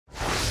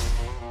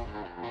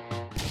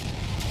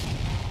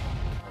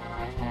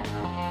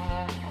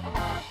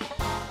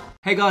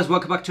Hey guys,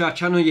 welcome back to our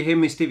channel. You hear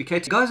me, Stevie K.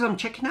 Guys, I'm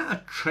checking out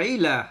a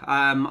trailer.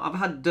 I've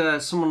had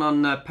someone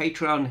on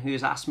Patreon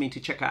who's asked me to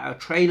check out a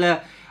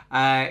trailer.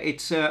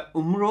 It's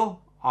Umro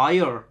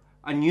Ayyar,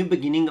 a new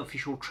beginning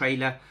official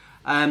trailer.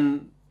 I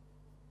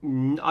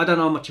don't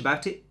know much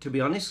about it, to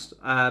be honest,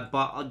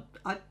 but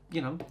I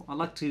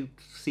like to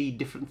see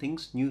different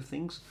things, new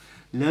things,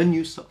 learn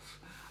new stuff.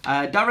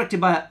 Directed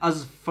by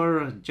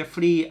Azfar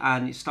Jeffrey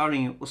and it's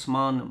starring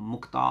Usman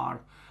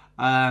Mukhtar.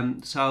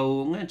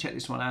 So I'm going to check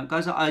this one out,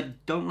 guys. I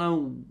don't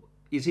know.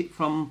 Is it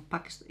from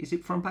Pakistan? Is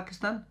it from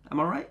Pakistan? Am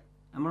I right?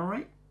 Am I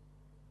right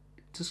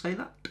to say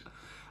that?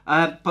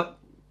 But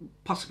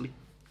possibly.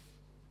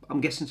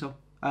 I'm guessing so.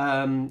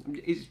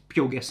 It's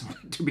pure guess,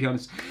 to be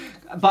honest.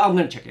 But I'm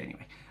going to check it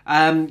anyway.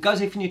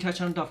 Guys, if you're new to our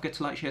channel, don't forget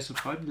to like, share,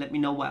 subscribe. Let me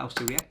know what else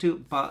to react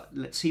to. But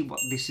let's see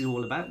what this is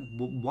all about.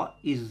 What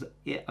is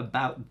it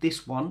about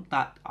this one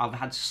that I've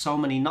had so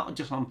many, not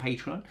just on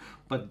Patreon,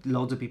 but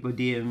loads of people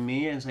DM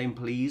me and saying,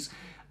 please,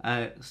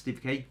 Steve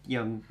K,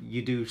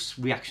 you do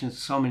reactions to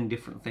so many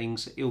different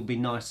things. It would be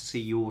nice to see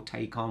your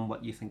take on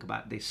what you think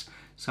about this.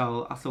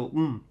 So I thought,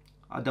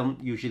 I don't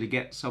usually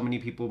get so many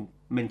people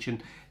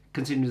mention,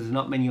 considering there's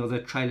not many other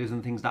trailers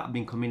and things that have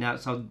been coming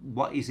out. So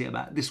what is it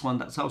about this one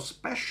that's so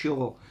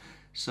special?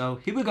 So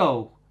here we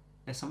go.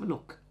 Let's have a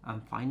look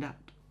and find out.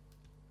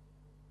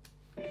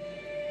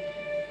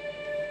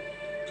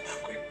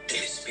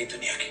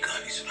 दुनिया की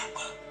कहानी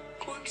सुनाऊंगा।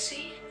 कौन सी?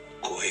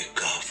 कोई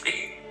काफ की।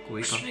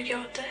 उसमें क्या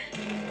होता है?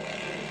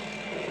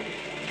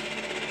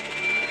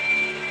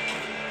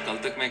 कल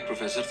तक मैं एक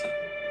प्रोफेसर था।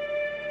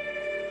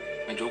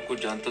 मैं जो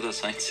कुछ जानता था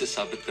साइंस से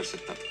साबित कर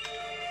सकता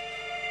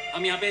था।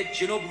 हम यहाँ पे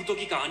जिनों भूतों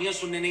की कहानियां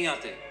सुनने नहीं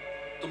आते।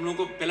 तुम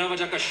लोगों को बिला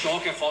वजह का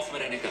शौक है खौफ में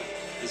रहने का।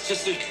 It's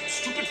just a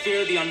stupid fear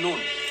of the unknown.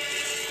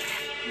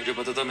 मुझे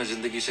पता था मैं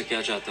जिंदगी से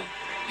क्या चाहता हूँ।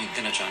 एक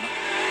दिन अचानक।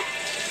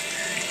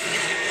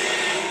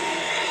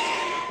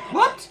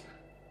 What?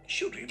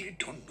 You really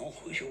don't know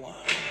who you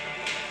are.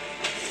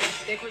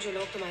 देखो जो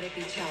लोग तुम्हारे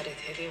पीछे आ रहे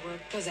थे, they were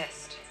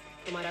possessed.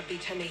 तुम्हारा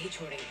पीछा नहीं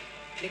छोड़ेंगे,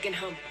 लेकिन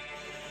हम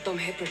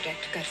तुम्हें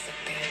प्रोटेक्ट कर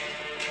सकते हैं।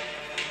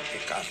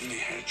 एक आदमी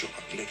है जो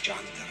अगले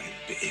चांद तरह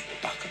पे एक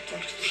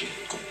ताकतवर फ्रेम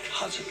को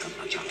हासिल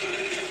करना चाहता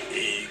है।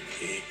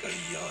 एक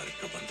अय्यार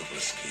का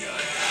बंदोबस्त किया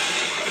है।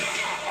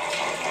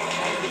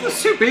 It's a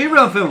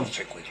superhero film.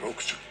 उसे कोई रोक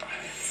सकता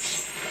है।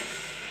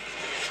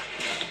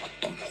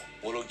 तुम हो।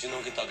 वो लोग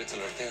जिन्हों की ताकत से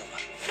लड़ते हैं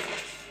अमर।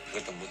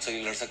 अगर तुम मुझसे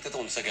नहीं लड़ सकते तो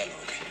उनसे क्या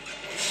लड़ोगे?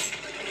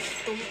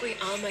 तुम कोई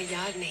आम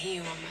अय्यार नहीं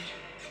हो अमर।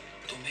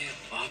 तुम्हें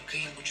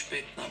वाकई मुझ पे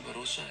इतना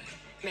भरोसा है?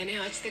 मैंने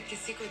आज तक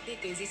किसी को इतनी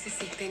तेजी से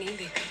सीखते नहीं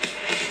देखा।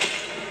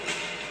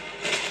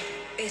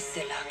 इस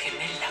इलाके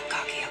में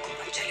लक्का की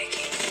हुकूमत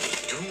चलेगी।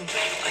 तुम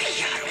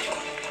अय्यारों को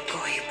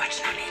कोई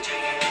बचना नहीं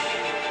चाहिए।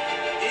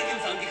 एक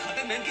इंसान की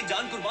खातिर मैं इनकी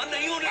जान कुर्बान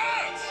नहीं होने।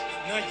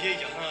 ना ये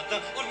यहाँ आता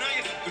और ना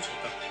ये सब कुछ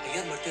होता।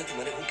 यार मरते हैं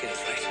तुम्हारे हो क्या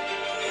इस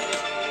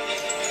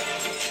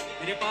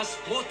मेरे पास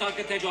वो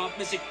ताकत है जो आप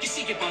में से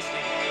किसी के पास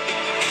नहीं।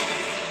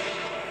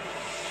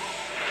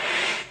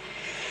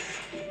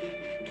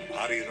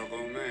 तुम्हारी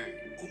रगों में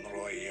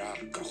उमरो अय्यार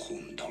का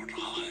खून दौड़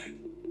रहा है।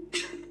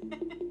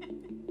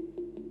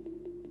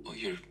 Oh,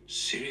 you're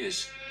serious?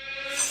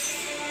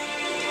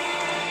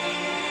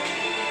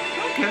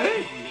 Okay.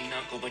 हम मीना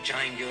को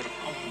बचाएंगे और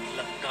हम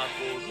लक्का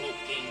को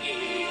रोकेंगे।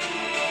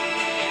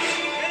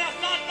 मेरा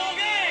साथ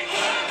दोगे?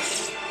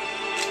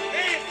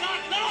 मेरे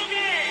साथ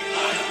लड़ोगे?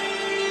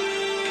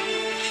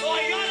 तो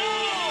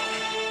अय्यारों,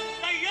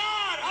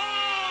 तैयार हो?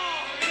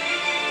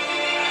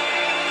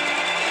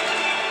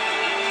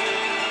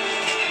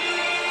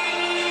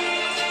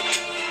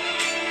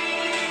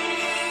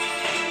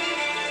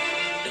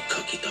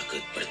 लक्का की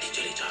ताकत बढ़ती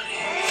चली जा रही है।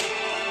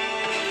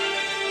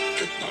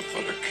 कितना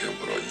फर्क है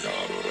उमरो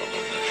अय्यार और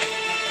अमर में।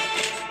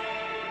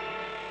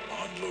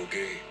 मान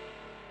लोगे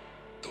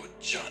तो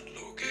जान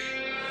लोगे।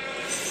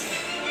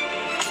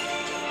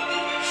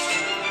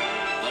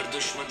 हर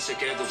दुश्मन से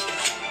कह दो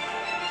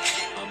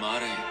हम आ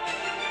रहे हैं,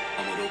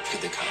 हमें रोक के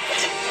दिखा।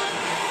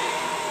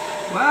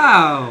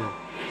 Wow.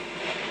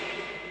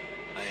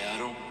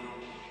 अय्यारों,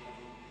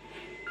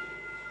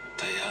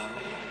 तैयार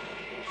हो?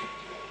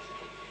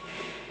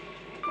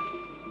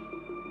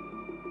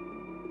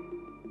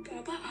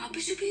 बाबा आप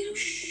ही सुपीरो।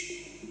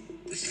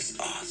 This is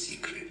our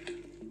secret.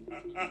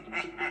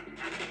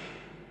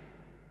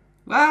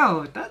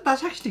 Wow,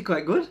 that's actually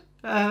quite good.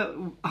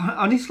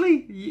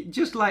 Honestly,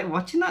 just like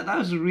watching that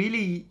was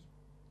really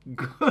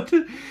good.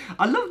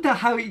 I love that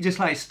how it just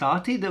like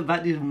started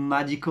about this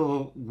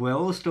magical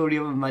world, story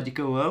of a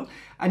magical world,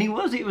 and it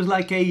was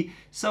like a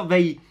sort of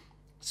a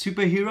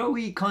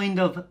superhero-y kind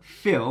of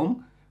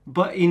film,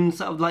 but in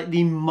sort of like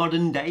the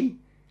modern day.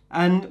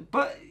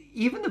 But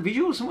even the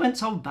visuals weren't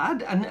so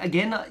bad. And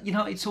again,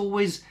 it's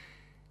always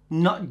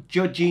not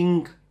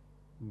judging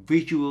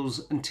visuals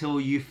until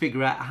you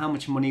figure out how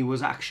much money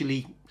was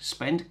actually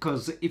spent,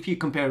 because if you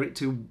compare it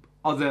to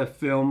other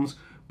films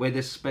where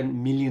they spent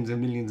millions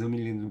and millions and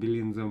millions and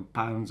billions of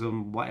pounds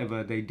on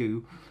whatever they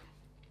do,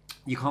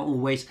 you can't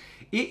always.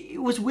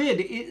 It was weird.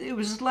 It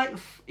was like,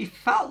 it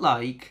felt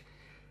like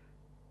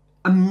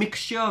a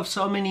mixture of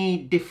so many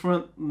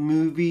different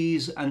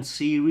movies and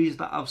series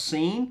that I've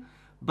seen,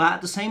 but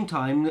at the same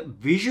time,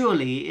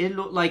 visually, it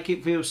looked like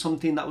if it was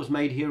something that was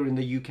made here in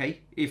the UK.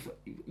 If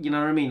you know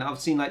what I mean, I've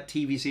seen like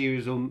TV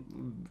series or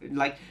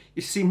like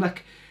it seemed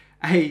like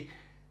a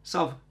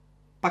sort of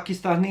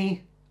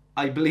Pakistani,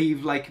 I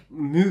believe, like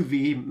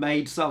movie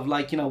made sort of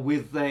like, you know,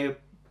 with the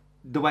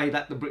way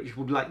that the British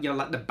would like, you know,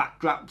 like the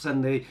backdrops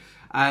and the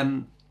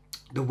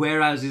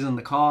warehouses and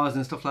the cars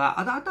and stuff like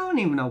that. I don't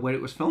even know where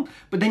it was filmed.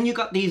 But then you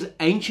got these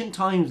ancient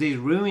times, these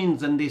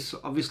ruins, and this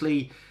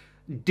obviously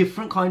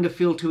different kind of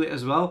feel to it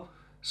as well.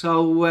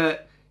 So you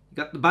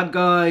got the bad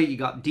guy, you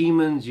got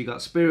demons, you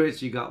got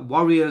spirits, you got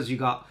warriors, you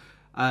got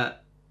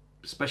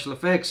special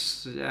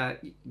effects,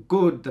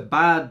 good, the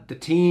bad, the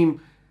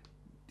team,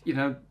 you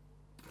know,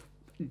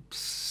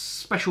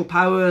 special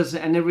powers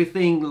and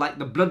everything, like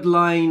the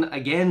bloodline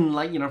again,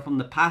 like, you know, from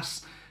the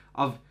past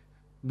of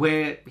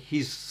where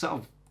he's sort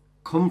of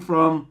come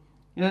from,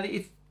 you know,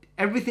 it's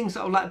everything's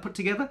sort of like put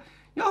together.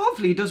 You know,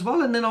 hopefully he does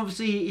well, and then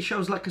obviously he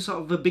shows like a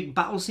sort of a big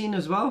battle scene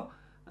as well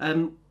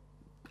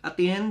at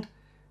the end,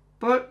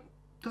 but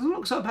doesn't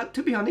look so bad,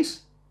 to be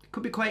honest. It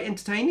could be quite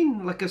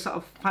entertaining, like a sort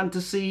of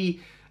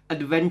fantasy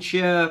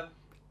adventure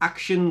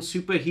action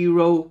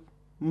superhero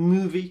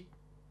movie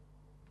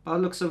by the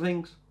looks of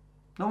things.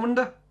 No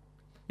wonder.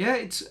 Yeah,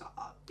 it's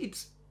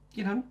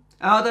you know,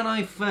 I don't know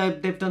if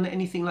they've done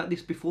anything like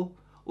this before,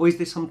 or is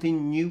this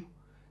something new?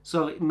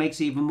 So it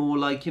makes it even more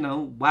like, you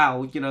know,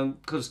 wow, you know,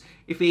 because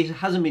if it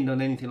hasn't been done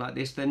anything like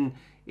this, then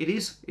it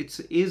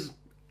is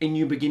a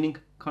new beginning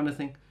kind of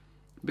thing,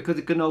 because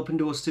it can open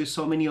doors to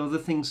so many other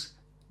things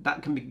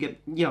that can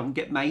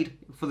get made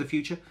for the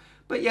future.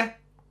 But yeah,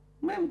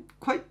 man,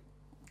 quite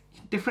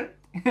different.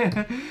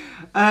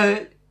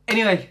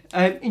 Anyway,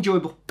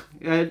 enjoyable.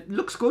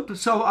 Looks good.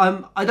 So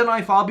I don't know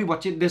if I'll be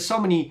watching. There's so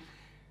many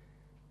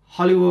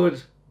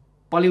Hollywood,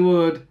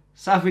 Bollywood,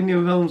 South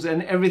Indian films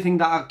and everything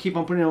that I keep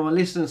on putting on my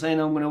list and saying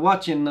I'm going to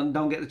watch and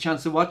don't get the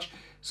chance to watch.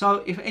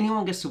 So if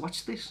anyone gets to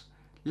watch this,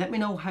 let me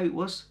know how it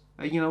was.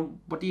 You know,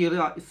 what do you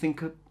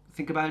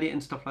think about it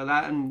and stuff like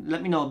that, and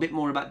let me know a bit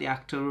more about the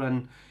actor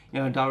and,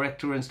 you know,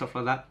 director and stuff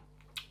like that.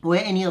 Or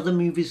any other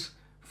movies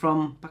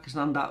from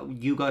Pakistan that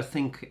you guys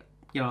think,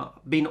 you know,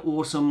 been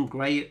awesome,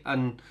 great,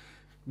 and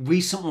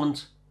recent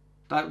ones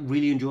that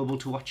really enjoyable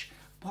to watch.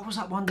 What was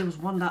that one? There was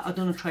one that I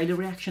done a trailer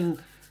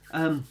reaction.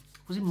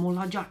 Was it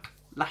Molajat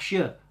last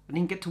year? I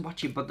didn't get to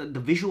watch it, but the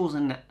visuals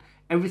and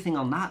everything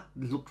on that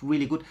looked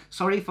really good.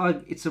 Sorry if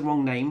it's the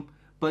wrong name,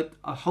 but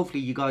hopefully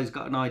you guys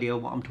got an idea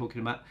of what I'm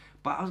talking about.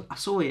 But I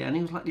saw it and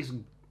it was like this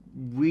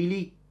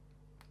really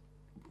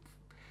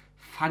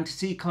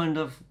fantasy kind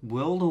of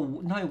world,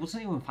 or no, it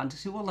wasn't even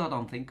fantasy world, I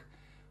don't think.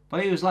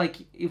 But it was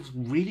like, it was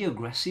really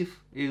aggressive.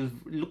 It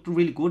looked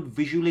really good.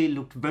 Visually, it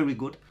looked very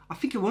good. I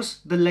think it was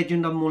The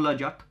Legend of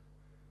Molajat.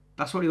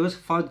 That's what it was,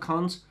 Fahd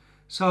Khan's.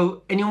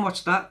 So anyone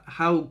watched that?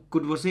 How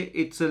good was it?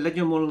 It's a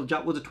Legend of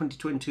Molajat, was a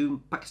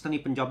 2022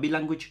 Pakistani Punjabi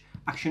language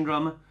action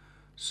drama.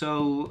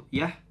 So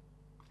yeah,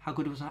 how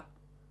good was that?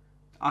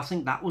 I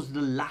think that was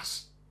the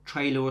last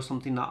trailer or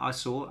something that I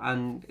saw,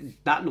 and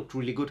that looked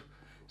really good.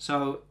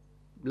 So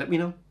let me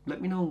know a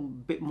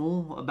bit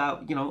more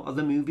about, you know,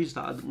 other movies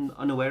that I'm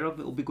unaware of.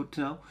 It'll be good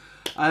to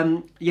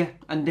know. Yeah,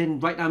 and then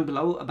write down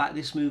below about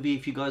this movie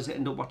if you guys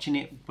end up watching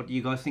it. What do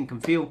you guys think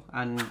and feel?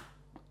 And,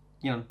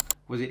 you know,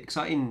 was it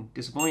exciting,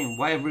 disappointing,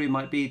 whatever it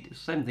might be?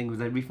 Same thing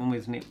with every film,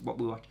 isn't it, what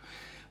we watch?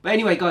 But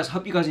anyway, guys,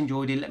 hope you guys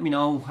enjoyed it. Let me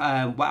know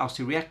what else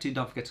to react to.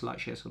 Don't forget to like,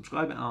 share,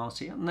 subscribe, and I'll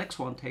see you on the next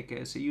one. Take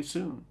care. See you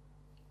soon.